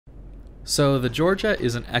So the Georgia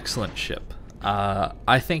is an excellent ship.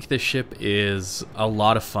 I think this ship is a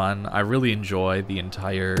lot of fun. I really enjoy the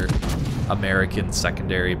entire American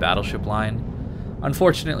secondary battleship line.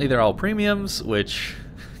 Unfortunately, they're all premiums, which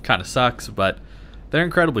kind of sucks, but they're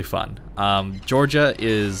incredibly fun. Georgia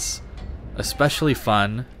is especially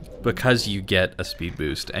fun because you get a speed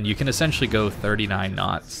boost, and you can essentially go 39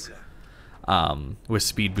 knots with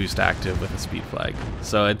speed boost active with a speed flag.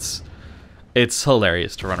 So it's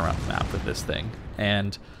hilarious to run around the map with this thing.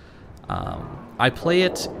 And I play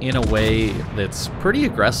it in a way that's pretty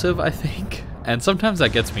aggressive, I think. And sometimes that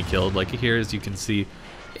gets me killed. Like here, as you can see,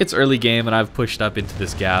 it's early game and I've pushed up into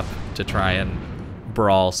this gap to try and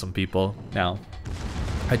brawl some people. Now,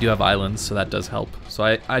 I do have islands, so that does help. So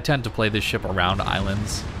I tend to play this ship around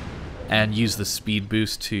islands and use the speed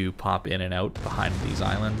boost to pop in and out behind these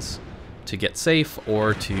islands to get safe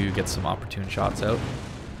or to get some opportune shots out.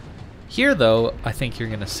 Here, though, I think you're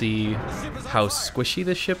going to see how squishy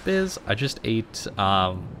this ship is. I just ate,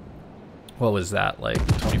 what was that, like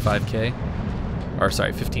 25k? Or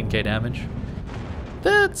sorry, 15k damage?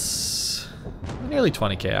 That's nearly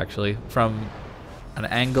 20k, actually, from an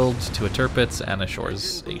angled to a Tirpitz and a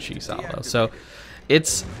Shores HE salvo. So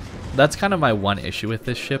that's kind of my one issue with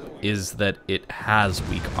this ship, is that it has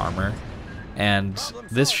weak armor. And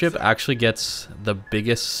this ship actually gets the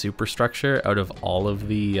biggest superstructure out of all of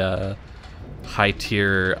the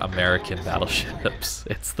high-tier American battleships.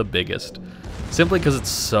 It's the biggest, simply because it's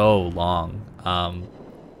so long.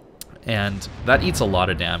 And that eats a lot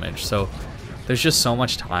of damage. So there's just so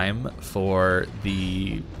much time for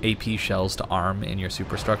the AP shells to arm in your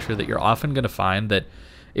superstructure that you're often going to find that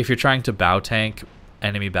if you're trying to bow tank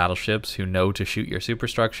enemy battleships who know to shoot your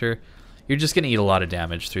superstructure, you're just going to eat a lot of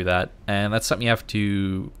damage through that, and that's something you have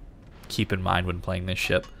to keep in mind when playing this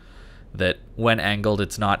ship, that when angled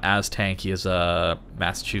it's not as tanky as a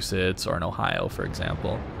Massachusetts or an Ohio, for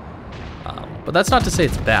example. But that's not to say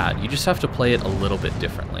it's bad, you just have to play it a little bit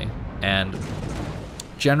differently, and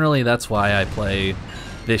generally that's why I play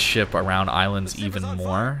this ship around islands even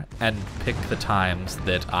more and pick the times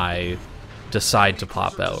that I decide to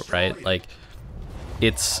pop out, right? Like,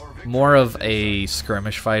 it's more of a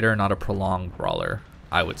skirmish fighter, not a prolonged brawler,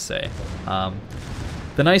 I would say.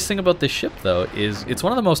 The nice thing about this ship, though, is it's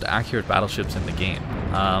one of the most accurate battleships in the game.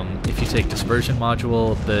 If you take dispersion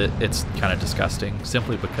module, it's kind of disgusting,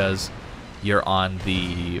 simply because you're on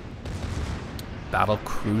the battle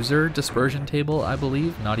cruiser dispersion table, I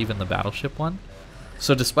believe, not even the battleship one.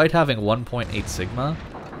 So despite having 1.8 sigma,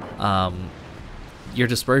 your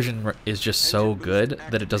dispersion is just so good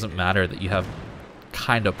that it doesn't matter that you have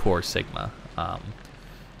kind of poor sigma.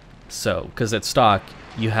 Because at stock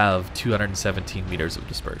you have 217 meters of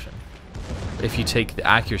dispersion. If you take the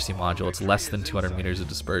accuracy module, it's less than 200 meters of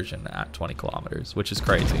dispersion at 20 kilometers, which is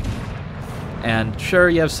crazy. And sure,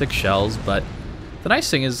 you have 6 shells, but the nice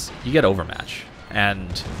thing is you get overmatch.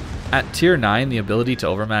 And at tier 9, the ability to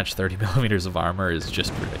overmatch 30 millimeters of armor is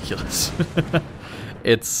just ridiculous.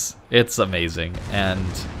 it's amazing. And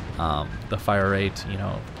the fire rate, you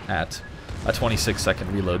know, at a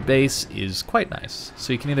 26-second reload base is quite nice.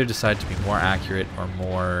 So you can either decide to be more accurate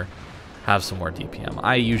or have some more DPM.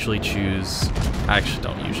 I actually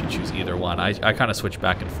don't usually choose either one. I kind of switch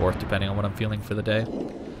back and forth depending on what I'm feeling for the day.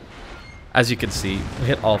 As you can see, we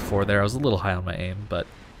hit all 4 there. I was a little high on my aim, but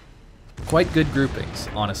quite good groupings,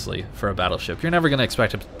 honestly, for a battleship. You're never going to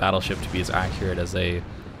expect a battleship to be as accurate as a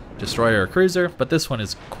destroyer or cruiser, but this one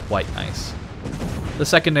is quite nice. The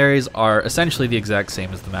secondaries are essentially the exact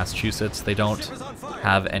same as the Massachusetts. They don't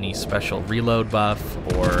have any special reload buff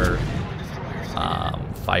or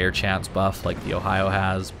fire chance buff like the Ohio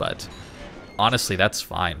has, but honestly that's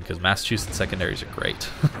fine because Massachusetts secondaries are great.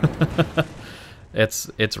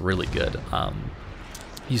 It's really good.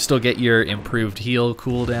 You still get your improved heal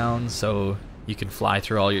cooldown, so you can fly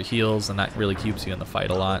through all your heals, and that really keeps you in the fight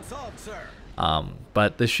a lot.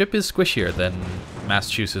 But the ship is squishier than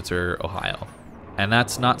Massachusetts or Ohio. And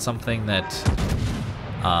that's not something that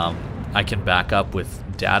I can back up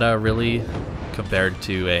with data, really, compared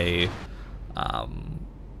to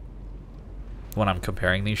when I'm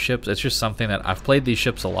comparing these ships. It's just something that I've played these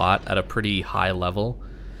ships a lot at a pretty high level,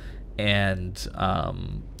 and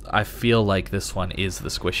I feel like this one is the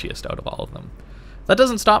squishiest out of all of them. That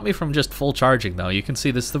doesn't stop me from just full charging, though. You can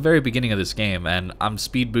see this is the very beginning of this game, and I'm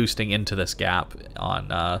speed boosting into this gap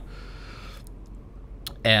on...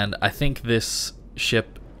 and I think this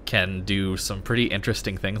ship can do some pretty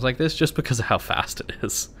interesting things like this just because of how fast it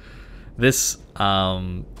is. This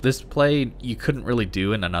play you couldn't really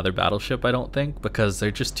do in another battleship, I don't think, because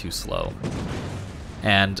they're just too slow.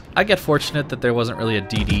 And I get fortunate that there wasn't really a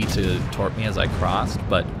DD to torp me as I crossed,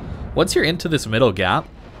 but Once you're into this middle gap,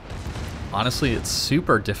 honestly, it's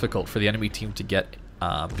super difficult for the enemy team to get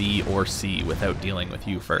B or C without dealing with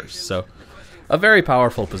you first. So a very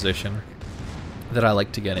powerful position that I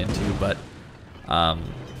like to get into, but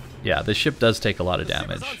yeah, this ship does take a lot of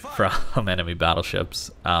damage from enemy battleships,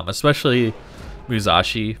 especially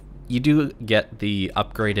Musashi. You do get the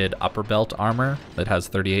upgraded upper belt armor that has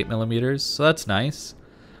 38 millimeters, so that's nice,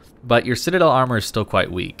 but your Citadel armor is still quite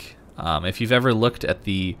weak. If you've ever looked at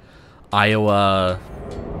the Iowa,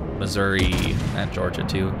 Missouri, and Georgia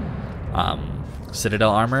too,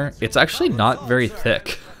 Citadel armor, it's actually not very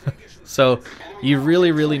thick. So you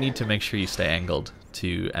really need to make sure you stay angled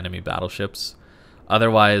to enemy battleships.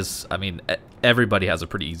 Otherwise, I mean, everybody has a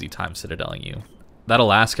pretty easy time citadeling you. That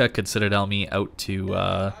Alaska could citadel me out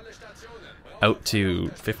to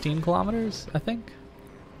 15 kilometers, I think.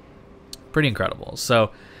 Pretty incredible.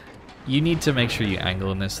 So you need to make sure you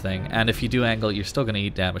angle in this thing, and if you do angle, you're still going to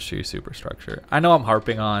eat damage to your superstructure. I know I'm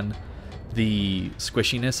harping on the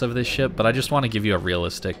squishiness of this ship, but I just want to give you a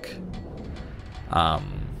realistic,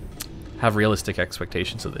 have realistic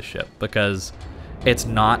expectations of this ship, because it's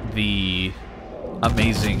not the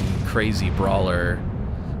amazing, crazy brawler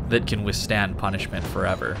that can withstand punishment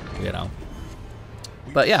forever, you know.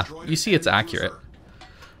 But yeah, you see it's accurate.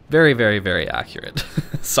 Very accurate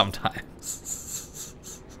sometimes.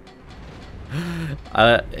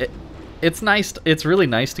 It's nice. It's really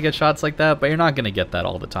nice to get shots like that, but you're not going to get that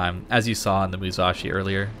all the time, as you saw in the Musashi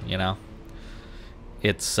earlier, you know.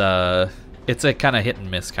 It's a kind of hit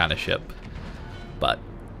and miss kind of ship, but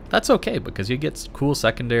that's okay because you get cool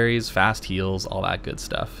secondaries, fast heals, all that good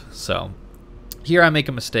stuff. So here I make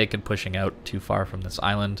a mistake in pushing out too far from this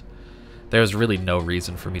island. There's really no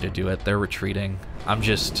reason for me to do it. They're retreating. I'm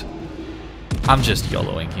just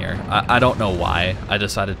YOLOing here. I don't know why I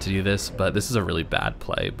decided to do this, but this is a really bad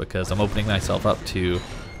play because I'm opening myself up to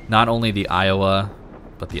not only the Iowa,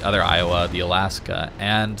 but the other Iowa, the Alaska,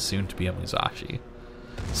 and soon to be a Musashi.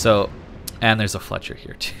 So, and there's a Fletcher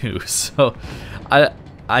here too. So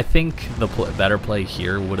I think the better play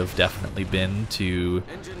here would have definitely been to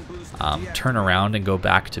turn around and go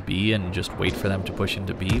back to B and just wait for them to push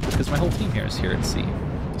into B, because my whole team here is here at C.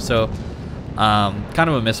 So kind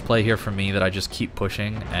of a misplay here for me that I just keep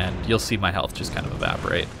pushing, and you'll see my health just kind of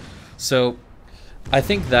evaporate. So I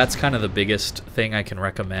think that's kind of the biggest thing I can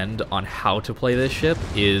recommend on how to play this ship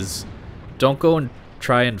is don't go and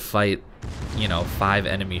try and fight, you know, 5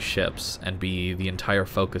 enemy ships and be the entire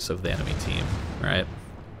focus of the enemy team, right?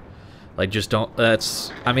 Like, just don't, I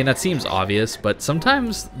mean, that seems obvious, but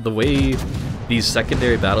sometimes the way these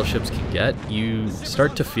secondary battleships can get, you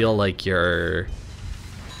start to feel like you're,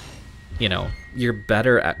 you know, you're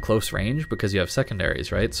better at close range because you have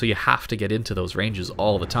secondaries, right? So you have to get into those ranges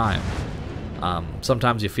all the time.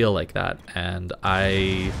 Sometimes you feel like that, and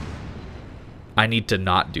I need to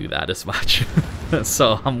not do that as much.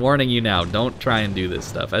 So I'm warning you now, don't try and do this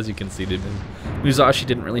stuff. As you can see, Musashi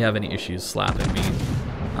didn't really have any issues slapping me.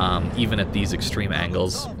 Even at these extreme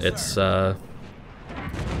angles, it's still,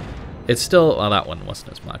 well, that one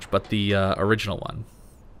wasn't as much, but the original one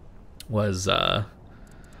was a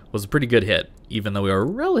pretty good hit, even though we were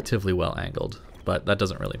relatively well angled, but that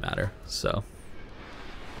doesn't really matter. So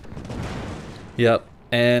yep,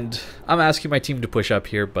 and I'm asking my team to push up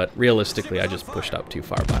here, but realistically I just pushed up too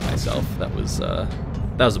far by myself. That was a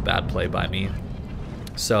bad play by me.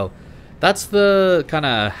 So that's the kind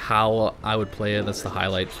of how I would play it. That's the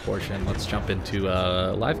highlights portion. Let's jump into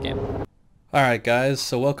a live game. All right, guys.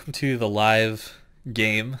 So welcome to the live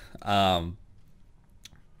game.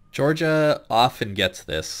 Georgia often gets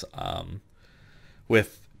this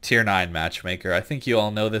with Tier 9 Matchmaker. I think you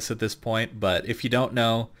all know this at this point, but if you don't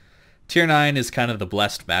know, Tier 9 is kind of the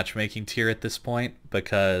blessed matchmaking tier at this point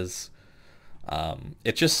because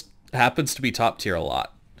it just happens to be top tier a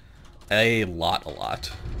lot. A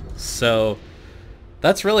lot. So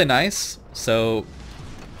that's really nice. So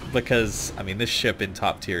because, I mean, this ship in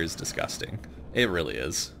top tier is disgusting. It really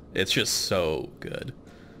is. It's just so good.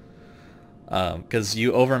 Because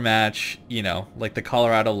you overmatch, you know, like the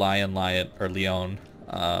Colorado Leon. I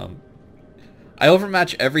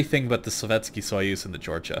overmatch everything but the Sovietsky Soyuz and the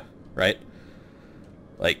Georgia, right?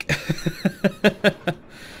 Like,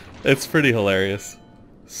 it's pretty hilarious.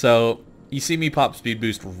 So you see me pop speed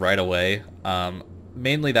boost right away.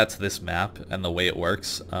 Mainly that's this map and the way it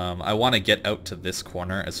works. I want to get out to this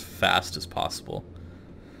corner as fast as possible.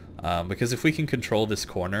 Because if we can control this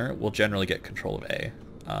corner, we'll generally get control of A.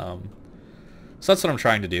 So that's what I'm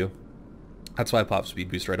trying to do. That's why I pop speed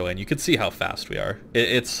boost right away, and you can see how fast we are.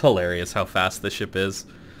 It's hilarious how fast this ship is.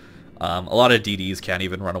 A lot of DDs can't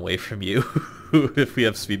even run away from you if we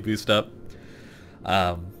have speed boost up.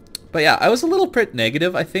 But yeah, I was a little bit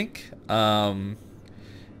negative, I think, in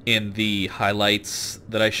the highlights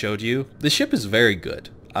that I showed you. The ship is very good.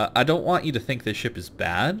 I don't want you to think this ship is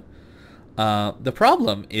bad. The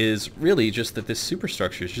problem is really just that this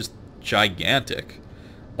superstructure is just gigantic.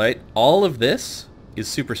 Right? All of this is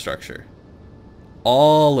superstructure.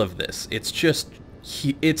 All of this. It's just...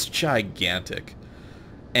 it's gigantic.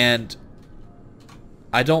 And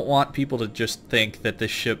I don't want people to just think that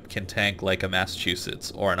this ship can tank like a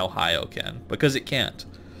Massachusetts or an Ohio can, because it can't.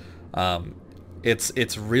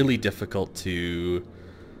 It's really difficult to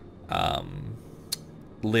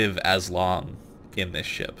live as long in this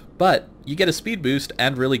ship. But you get a speed boost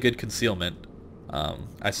and really good concealment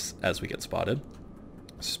as we get spotted.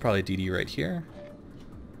 This is probably DD right here.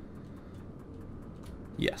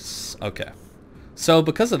 Yes, okay. So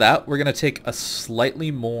because of that, we're going to take a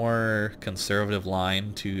slightly more conservative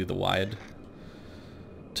line to the wide,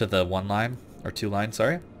 to the 1 line, or 2 line,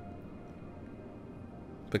 sorry.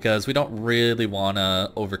 Because we don't really want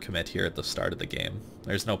to overcommit here at the start of the game.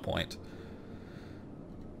 There's no point.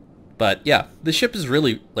 But yeah, the ship is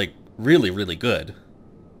really, like, really good.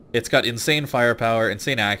 It's got insane firepower,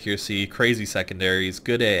 insane accuracy, crazy secondaries,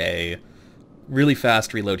 good AA, really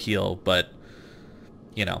fast reload heal, but,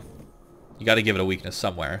 you know, you got to give it a weakness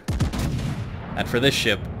somewhere. And for this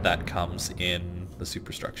ship, that comes in the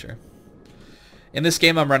superstructure. In this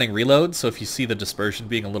game, I'm running reload, so if you see the dispersion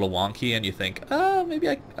being a little wonky and you think, maybe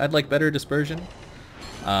I'd like better dispersion,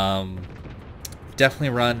 definitely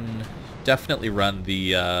run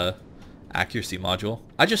the accuracy module.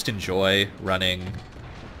 I just enjoy running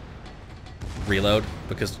reload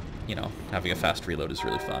because, you know, having a fast reload is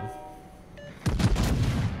really fun.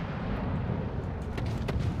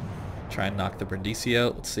 Try and knock the Brindisi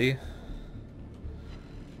out. Let's see.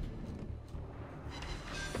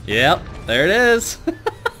 Yep, there it is.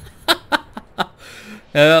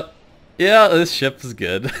 Yep. Yeah, this ship is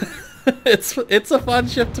good. It's a fun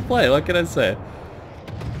ship to play. What can I say?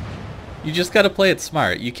 You just got to play it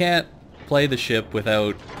smart. You can't play the ship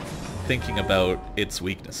without thinking about its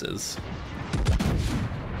weaknesses,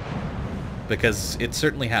 because it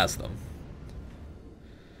certainly has them.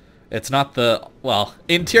 It's not the... well,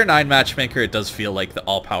 in Tier 9 Matchmaker, it does feel like the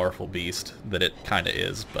all-powerful beast that it kind of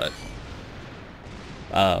is, but...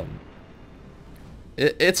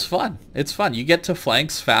 it's fun. It's fun. You get to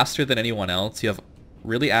flanks faster than anyone else. You have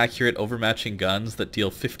really accurate overmatching guns that deal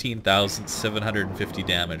 15,750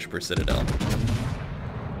 damage per citadel.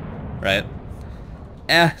 Right?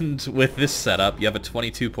 And with this setup, you have a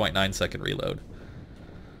 22.9 second reload,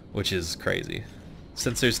 which is crazy.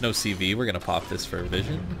 Since there's no CV, we're going to pop this for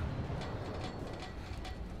vision.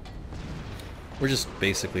 We're just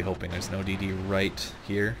basically hoping there's no DD right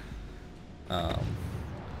here.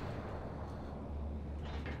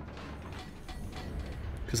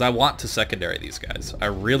 Because I want to secondary these guys. I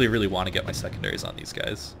really want to get my secondaries on these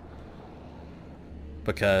guys.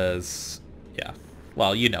 Because, yeah.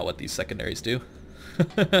 Well, you know what these secondaries do.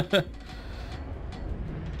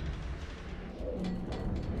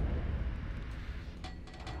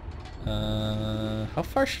 How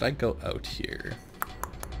far should I go out here?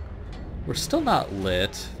 We're still not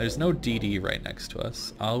lit. There's no DD right next to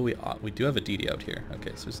us. Oh, we do have a DD out here.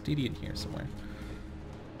 Okay, so there's DD in here somewhere.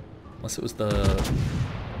 Unless it was the...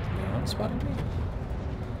 anyone spotting me?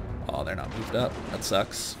 Oh, they're not moved up. That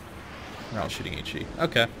sucks. They're all shooting HE.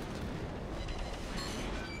 Okay.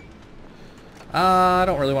 I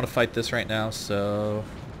don't really want to fight this right now, so...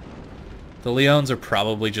 the Leons are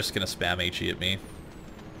probably just going to spam HE at me.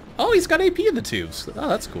 Oh, he's got AP in the tubes. Oh,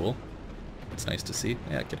 that's cool. It's nice to see.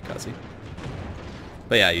 Yeah, get a Kazi.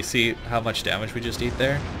 But yeah, you see how much damage we just eat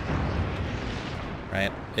there?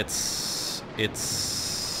 Right? It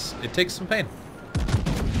takes some pain.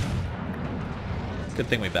 Good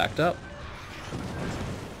thing we backed up.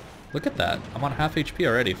 Look at that. I'm on half HP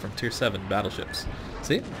already from Tier 7 battleships.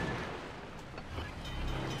 See?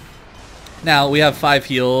 Now, we have 5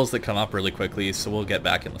 heals that come up really quickly, so we'll get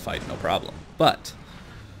back in the fight, no problem. But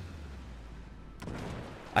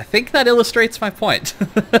I think that illustrates my point.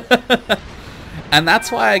 And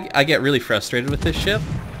that's why I get really frustrated with this ship,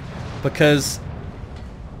 because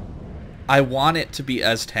I want it to be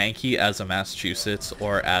as tanky as a Massachusetts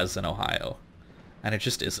or as an Ohio. And it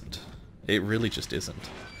just isn't. It really just isn't.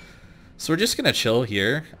 So we're just going to chill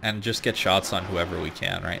here and just get shots on whoever we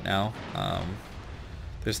can right now.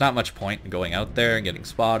 There's not much point in going out there and getting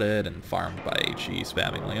spotted and farmed by HE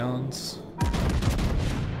spamming Leons.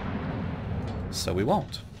 So we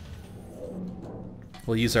won't.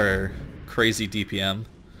 We'll use our crazy DPM.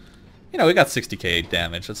 You know, we got 60k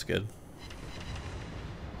damage. That's good.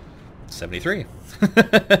 73.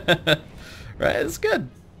 Right? It's good.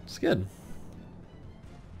 It's good.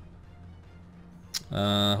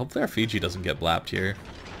 Hopefully our Fiji doesn't get blapped here.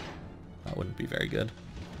 That wouldn't be very good.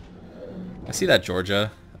 I see that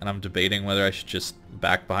Georgia, and I'm debating whether I should just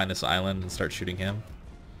back behind this island and start shooting him.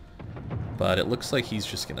 But it looks like he's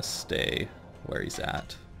just gonna stay where he's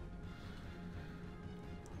at.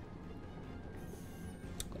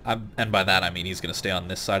 And by that I mean he's gonna stay on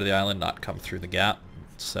this side of the island, not come through the gap.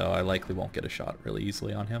 So I likely won't get a shot really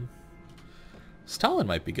easily on him. Stalin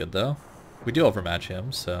might be good though. We do overmatch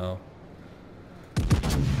him, so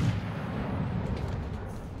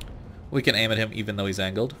we can aim at him even though he's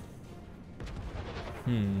angled.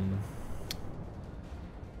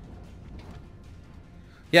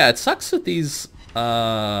 Yeah, it sucks that these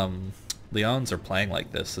Leons are playing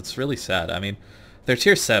like this. It's really sad. I mean, they're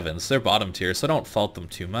tier 7s, they're bottom tier, so don't fault them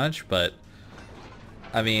too much, but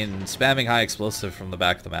I mean, spamming high explosive from the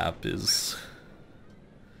back of the map is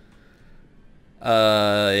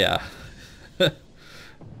yeah.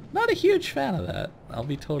 Not a huge fan of that, I'll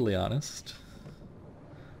be totally honest.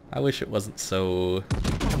 I wish it wasn't so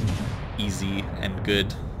easy and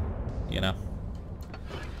good, you know.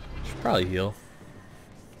 Should probably heal.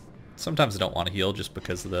 Sometimes I don't want to heal just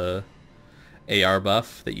because of the AR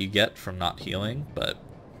buff that you get from not healing, but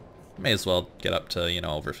may as well get up to, you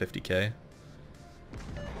know, over 50k.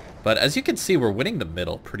 But as you can see, we're winning the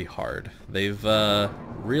middle pretty hard. They've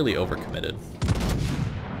really overcommitted.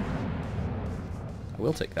 I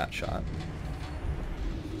will take that shot.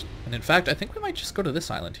 And in fact, I think we might just go to this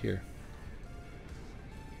island here.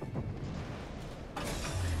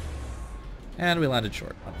 And we landed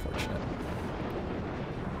short, unfortunate.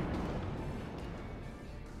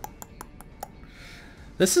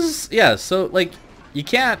 This is, yeah, so, like, you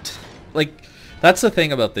can't, like, that's the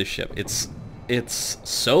thing about this ship. It's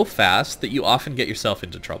so fast that you often get yourself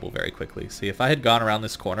into trouble very quickly. See, if I had gone around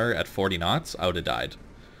this corner at 40 knots, I would have died.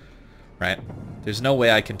 Right? There's no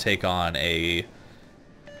way I can take on a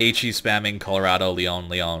HE spamming Colorado,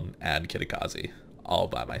 Leon, and Kitakazi all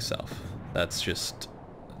by myself. That's just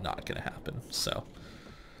not gonna happen, so.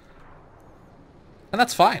 And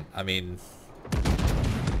that's fine. I mean,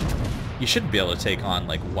 you shouldn't be able to take on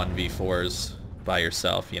like 1v4s by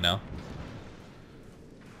yourself, you know?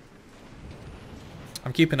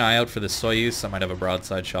 I'm keeping an eye out for this Soyuz. I might have a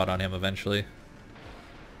broadside shot on him eventually.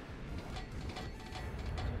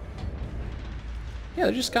 Yeah,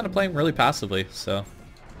 they're just kind of playing really passively, so.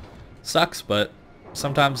 Sucks, but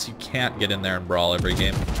sometimes you can't get in there and brawl every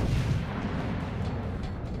game.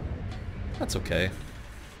 That's okay.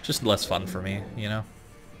 Just less fun for me, you know?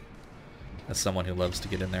 As someone who loves to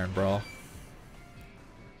get in there and brawl.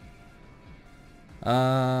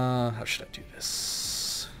 How should I do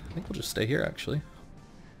this? I think we'll just stay here, actually.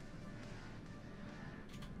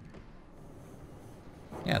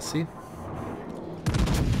 Yeah, see?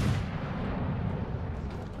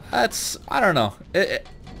 That's, I don't know.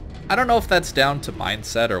 I don't know if that's down to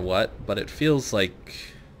mindset or what, but it feels like,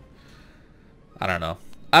 I don't know.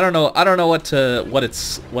 I don't know what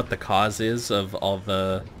the cause is of all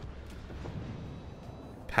the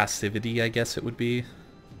passivity, I guess it would be.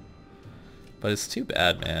 But it's too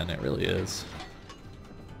bad, man. It really is.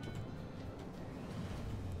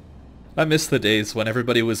 I miss the days when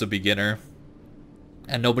everybody was a beginner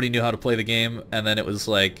and nobody knew how to play the game, and then it was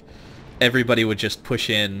like everybody would just push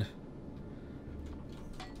in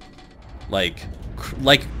like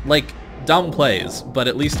dumb plays, but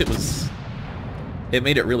at least it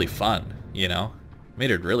made it really fun, you know?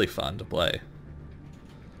 Made it really fun to play.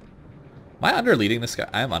 Am I underleading this guy?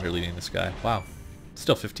 I am underleading this guy. Wow.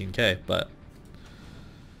 Still 15k, but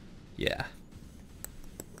yeah.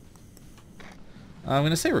 I'm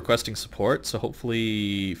going to say requesting support, so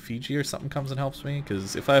hopefully Fiji or something comes and helps me,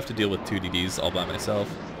 because if I have to deal with 2 DDs all by myself,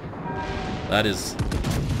 that is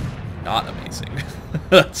not amazing.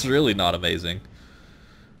 That's really not amazing.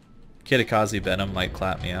 Kitakazi Venom might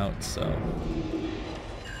clap me out, so.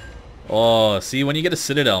 Oh, see, when you get a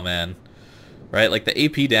Citadel, man, right? Like, the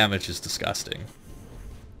AP damage is disgusting.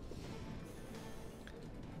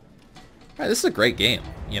 Alright, this is a great game,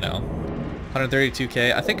 you know?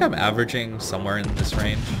 132k. I think I'm averaging somewhere in this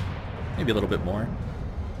range. Maybe a little bit more.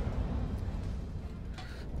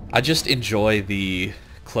 I just enjoy the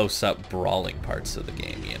close-up brawling parts of the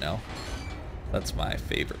game, you know? That's my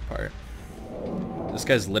favorite part. This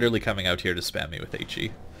guy's literally coming out here to spam me with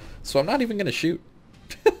HE. So I'm not even going to shoot.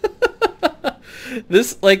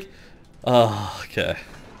 This, like... Oh, okay.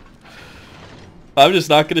 I'm just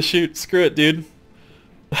not going to shoot. Screw it, dude.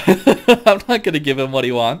 I'm not going to give him what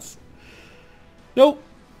he wants. Nope.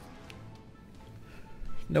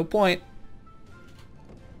 No point.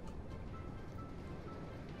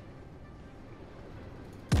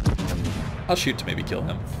 I'll shoot to maybe kill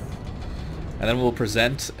him. And then we'll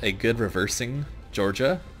present a good reversing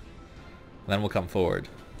Georgia. And then we'll come forward.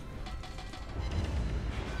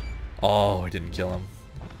 Oh, I didn't kill him.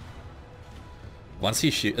 Once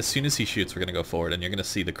he as soon as he shoots, we're gonna go forward, and you're gonna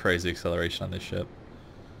see the crazy acceleration on this ship.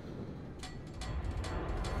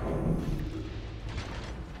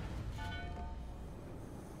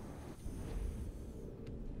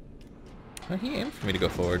 Oh, he aimed for me to go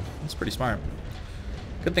forward. That's pretty smart.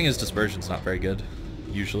 Good thing his dispersion's not very good,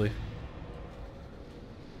 usually.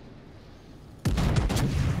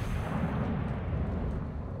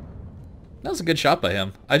 That was a good shot by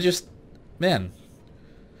him. Man.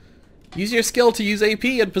 Use your skill to use AP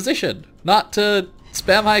in position, not to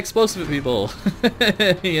spam high explosive at people.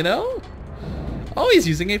 You know? Oh, he's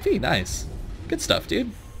using AP. Nice. Good stuff,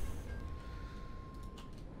 dude.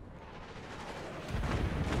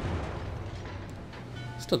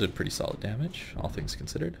 Still did pretty solid damage, all things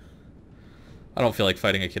considered. I don't feel like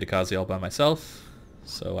fighting a Kitakaze all by myself,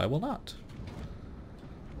 so I will not.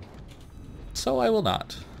 It's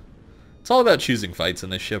all about choosing fights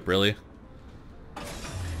in this ship, really.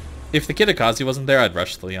 If the Kitakaze wasn't there, I'd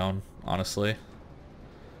rush the Leon, honestly.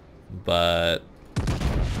 But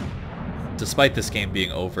despite this game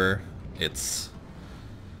being over, it's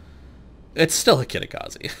still a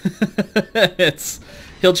Kitakaze.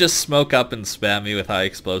 He'll just smoke up and spam me with high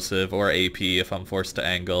explosive or AP if I'm forced to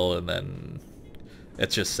angle, and then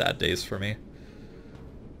it's just sad days for me.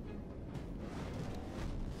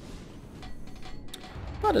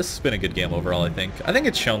 But this has been a good game overall, I think. I think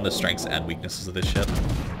it's shown the strengths and weaknesses of this ship.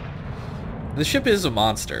 The ship is a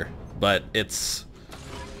monster, but it's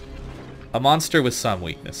a monster with some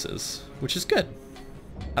weaknesses, which is good.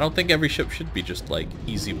 I don't think every ship should be just like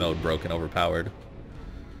easy mode, broken, overpowered.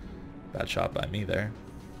 Bad shot by me there.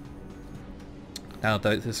 Now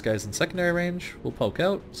that this guy's in secondary range, we'll poke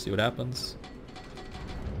out, see what happens.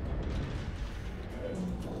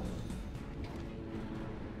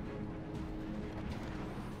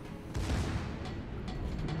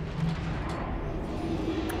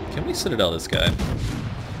 Can we Citadel this guy?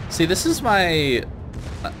 See, this is my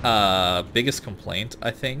biggest complaint,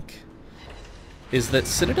 I think, is that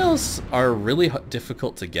Citadels are really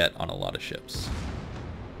difficult to get on a lot of ships.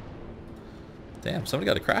 Damn, somebody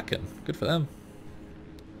got a Kraken. Good for them.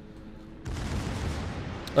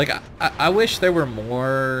 Like, I wish there were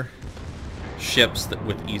more ships that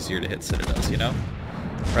with easier to hit Citadels, you know?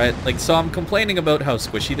 Right? Like, so I'm complaining about how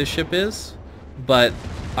squishy this ship is, but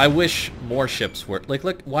I wish more ships were... Like,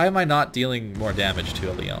 look, why am I not dealing more damage to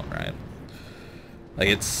a Leon, right? Like,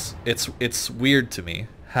 it's weird to me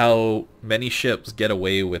how many ships get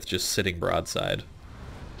away with just sitting broadside.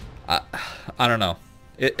 I don't know.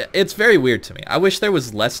 It's very weird to me. I wish there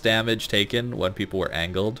was less damage taken when people were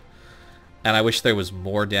angled, and I wish there was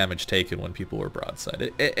more damage taken when people were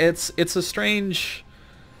broadside. It's a strange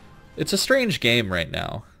game right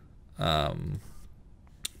now.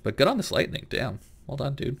 But good on this Lightning, damn. Well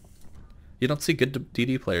done, dude. You don't see good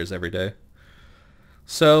DD players every day.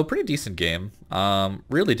 So, pretty decent game.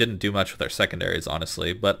 Really didn't do much with our secondaries,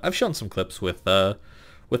 honestly, but I've shown some clips with the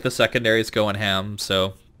secondaries going ham,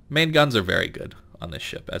 so main guns are very good on this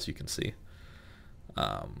ship, as you can see.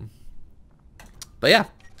 But yeah,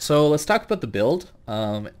 so let's talk about the build.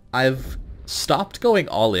 I've stopped going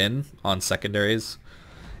all in on secondaries.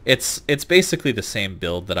 It's basically the same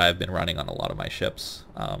build that I've been running on a lot of my ships.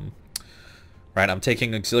 Right, I'm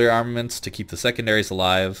taking auxiliary armaments to keep the secondaries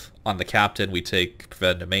alive. On the captain, we take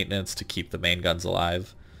preventative maintenance to keep the main guns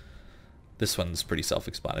alive. This one's pretty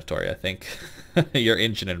self-explanatory, I think. Your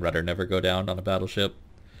engine and rudder never go down on a battleship.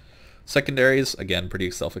 Secondaries, again, pretty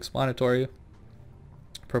self-explanatory.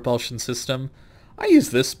 Propulsion system. I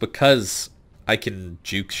use this because I can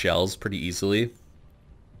juke shells pretty easily.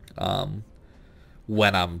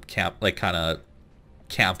 When I'm kind of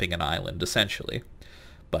camping an island, essentially.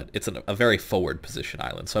 But it's a very forward position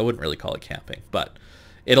island, so I wouldn't really call it camping. But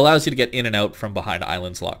it allows you to get in and out from behind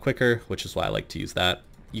islands a lot quicker, which is why I like to use that.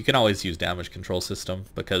 You can always use damage control system,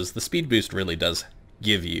 because the speed boost really does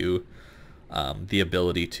give you the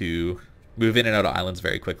ability to move in and out of islands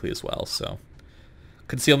very quickly as well. So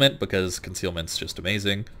concealment, because concealment's just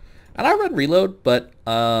amazing. And I run reload, but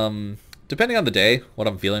depending on the day, what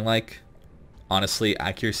I'm feeling like, honestly,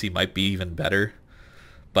 accuracy might be even better.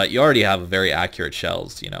 But you already have very accurate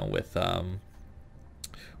shells, you know, with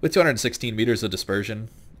 216 meters of dispersion.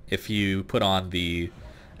 If you put on the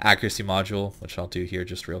accuracy module, which I'll do here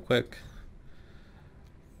just real quick,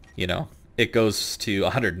 you know, it goes to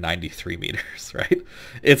 193 meters, right?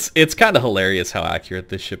 It's kind of hilarious how accurate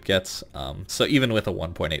this ship gets. So even with a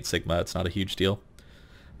 1.8 Sigma, it's not a huge deal.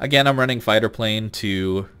 Again, I'm running fighter plane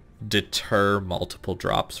to deter multiple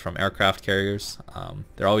drops from aircraft carriers.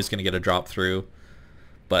 They're always going to get a drop through,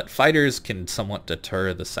 but fighters can somewhat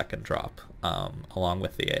deter the second drop along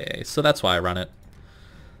with the AA. So that's why I run it.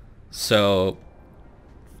 So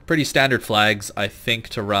pretty standard flags, I think,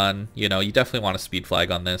 to run. You know, you definitely want a speed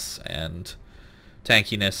flag on this, and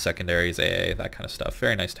tankiness, secondaries, AA, that kind of stuff.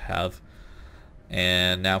 Very nice to have.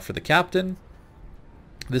 And now for the captain.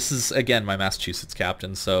 This is, again, my Massachusetts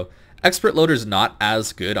captain. So expert loader is not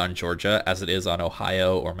as good on Georgia as it is on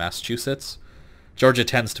Ohio or Massachusetts. Georgia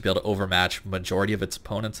tends to be able to overmatch majority of its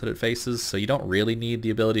opponents that it faces, so you don't really need the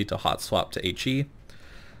ability to hot swap to HE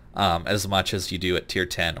as much as you do at tier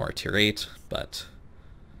 10 or tier 8, but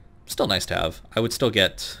still nice to have. I would still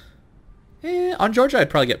get... on Georgia, I'd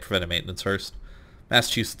probably get preventive maintenance first.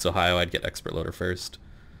 Massachusetts, Ohio, I'd get expert loader first.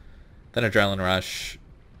 Then adrenaline rush,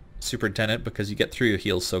 superintendent, because you get through your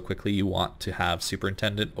heals so quickly, you want to have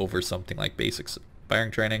superintendent over something like basic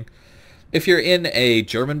firing training. If you're in a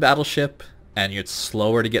German battleship and it's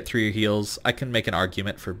slower to get through your heals, I can make an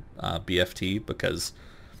argument for BFT, because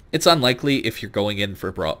it's unlikely if you're going in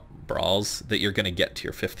for brawls that you're going to get to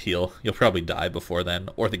your 5th heal. You'll probably die before then,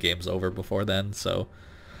 or the game's over before then. So,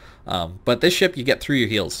 but this ship, you get through your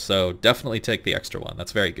heals, so definitely take the extra one.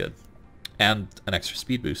 That's very good. And an extra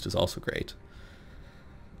speed boost is also great.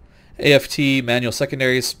 AFT, manual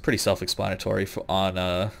secondaries, pretty self-explanatory on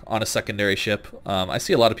a secondary ship. I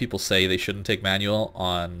see a lot of people say they shouldn't take manual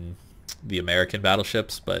on the American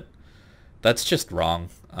battleships, but that's just wrong.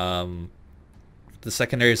 The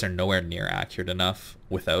secondaries are nowhere near accurate enough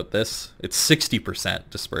without this. It's 60%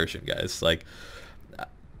 dispersion, guys. Like,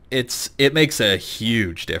 it makes a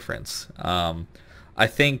huge difference. I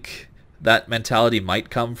think that mentality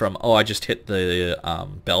might come from, oh, I just hit the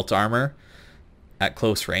belt armor at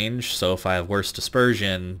close range, so if I have worse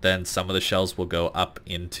dispersion, then some of the shells will go up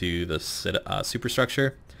into the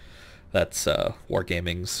superstructure. That's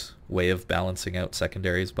Wargaming's way of balancing out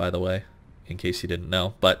secondaries, by the way, in case you didn't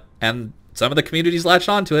know. And some of the communities latched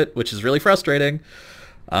onto it, which is really frustrating.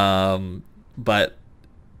 But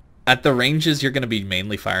at the ranges you're going to be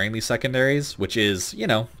mainly firing these secondaries, which is, you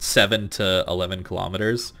know, 7 to 11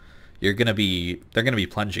 kilometers, they're going to be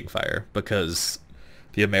plunging fire, because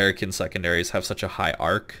the American secondaries have such a high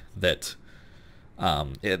arc that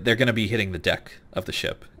they're going to be hitting the deck of the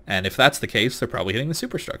ship. And if that's the case, they're probably hitting the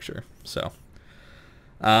superstructure. So,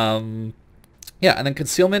 yeah, and then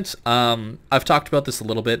concealment. I've talked about this a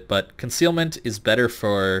little bit, but concealment is better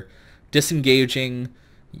for disengaging,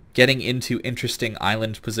 getting into interesting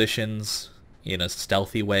island positions in a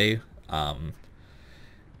stealthy way.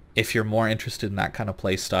 If you're more interested in that kind of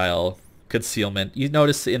play style, concealment. You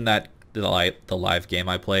notice in that the live game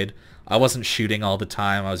I played, I wasn't shooting all the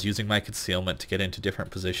time. I was using my concealment to get into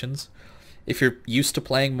different positions. If you're used to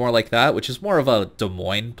playing more like that, which is more of a Des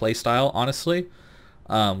Moines playstyle, honestly,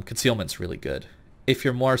 concealment's really good. If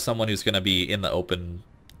you're more someone who's going to be in the open,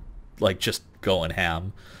 like just going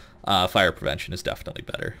ham, fire prevention is definitely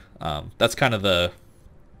better. That's kind of the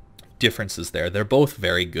differences there. They're both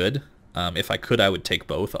very good. If I could, I would take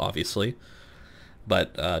both, obviously.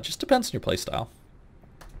 But just depends on your playstyle.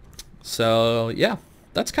 So, yeah,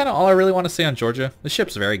 that's kind of all I really want to say on Georgia. The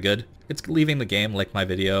ship's very good. It's leaving the game, like my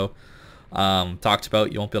video talked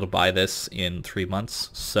about. You won't be able to buy this in 3 months.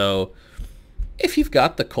 So if you've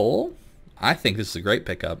got the coal, I think this is a great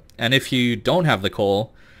pickup. And if you don't have the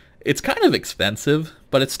coal, it's kind of expensive,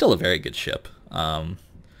 but it's still a very good ship.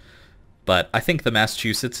 But I think the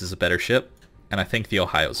Massachusetts is a better ship, and I think the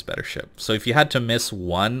Ohio is a better ship. So if you had to miss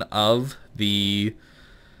one of the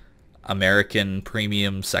American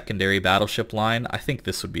premium secondary battleship line, I think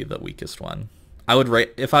this would be the weakest one. I would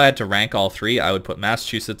rate, if I had to rank all three, I would put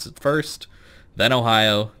Massachusetts at first, then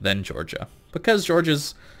Ohio, then Georgia, because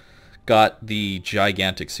Georgia's got the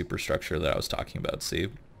gigantic superstructure that I was talking about. See,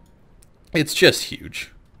 it's just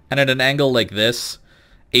huge, and at an angle like this,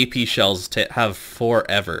 AP shells have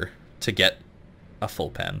forever to get a full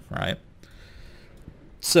pen, right?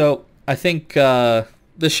 So I think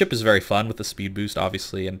this ship is very fun with the speed boost,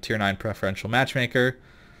 obviously, and tier 9 preferential matchmaker.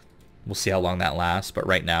 We'll see how long that lasts, but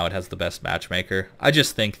right now it has the best matchmaker. I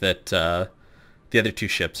just think that the other two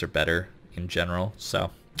ships are better in general.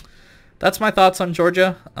 So that's my thoughts on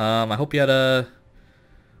Georgia. I hope you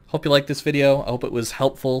liked this video. I hope it was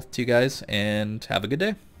helpful to you guys, and have a good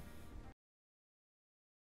day.